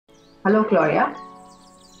Hello, Claudia.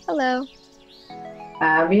 Hello.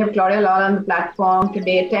 We have Claudia Law on the platform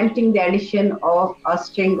today, attempting the addition of a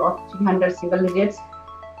string of 300 single digits,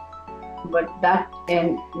 but that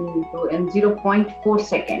in 0.4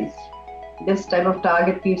 seconds. This type of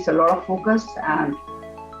target needs a lot of focus, and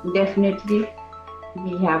definitely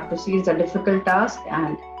we have to see it's a difficult task,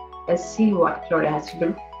 and let's see what Claudia has to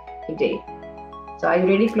do today. So are you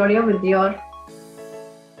ready, Claudia, with your...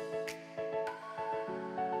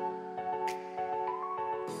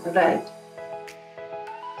 Right.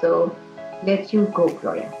 So let you go,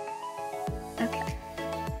 Claudia. Okay.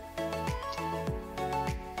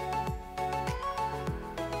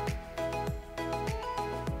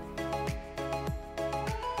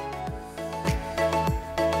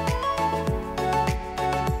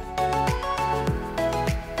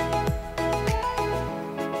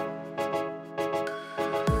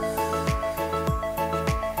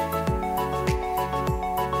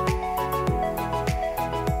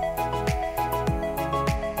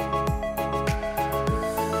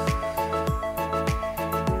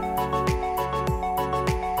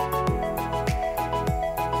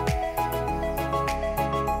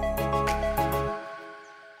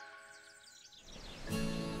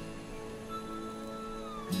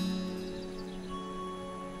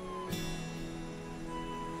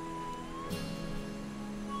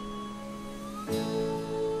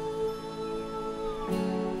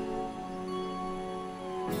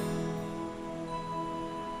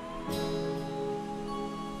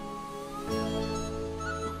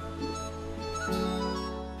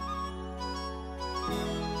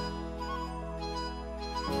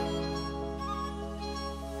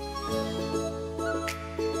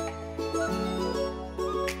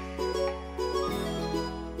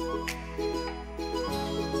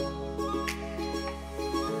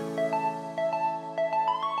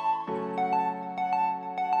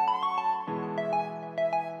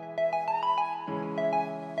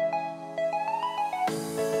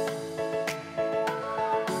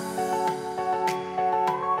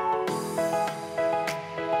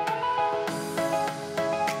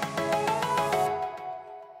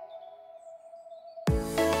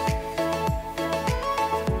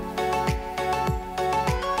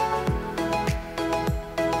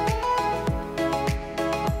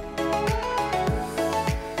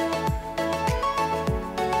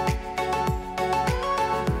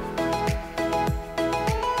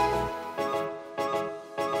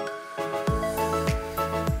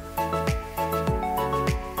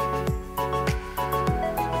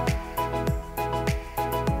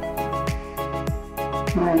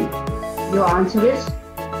 And your answer is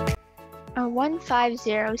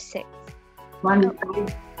 1506.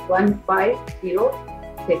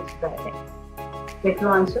 1506. Correct. Take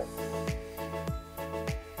your answer.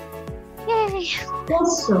 Yay!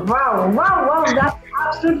 Yes, wow, that's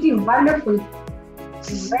absolutely wonderful.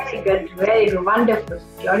 Very good, wonderful.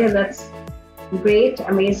 Claudia, that's great,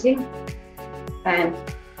 amazing, and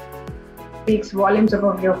speaks volumes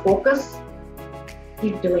about your focus.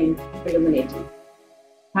 Keep doing, illuminating.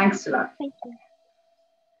 Thanks a lot. Thank you.